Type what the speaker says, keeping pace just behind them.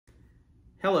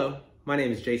Hello, my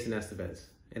name is Jason Esteves,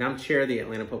 and I'm chair of the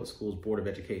Atlanta Public Schools Board of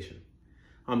Education.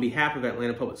 On behalf of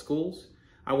Atlanta Public Schools,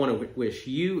 I want to wish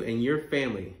you and your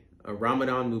family a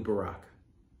Ramadan Mubarak.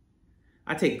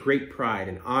 I take great pride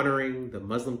in honoring the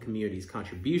Muslim community's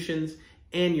contributions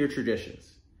and your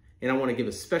traditions, and I want to give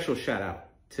a special shout out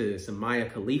to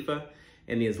Samaya Khalifa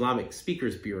and the Islamic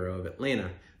Speakers Bureau of Atlanta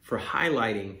for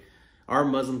highlighting our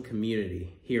Muslim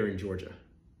community here in Georgia.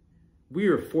 We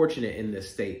are fortunate in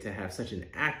this state to have such an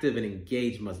active and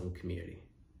engaged Muslim community,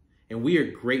 and we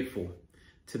are grateful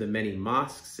to the many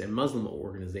mosques and Muslim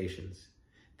organizations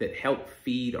that help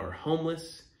feed our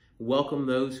homeless, welcome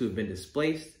those who have been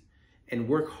displaced, and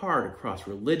work hard across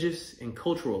religious and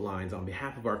cultural lines on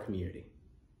behalf of our community.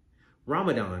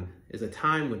 Ramadan is a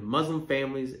time when Muslim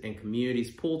families and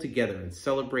communities pull together and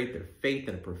celebrate their faith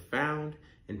in a profound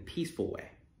and peaceful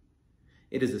way.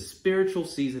 It is a spiritual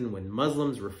season when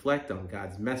Muslims reflect on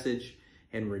God's message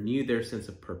and renew their sense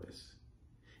of purpose.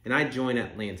 And I join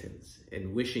Atlantans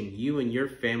in wishing you and your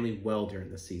family well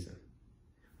during the season.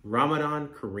 Ramadan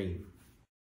Kareem.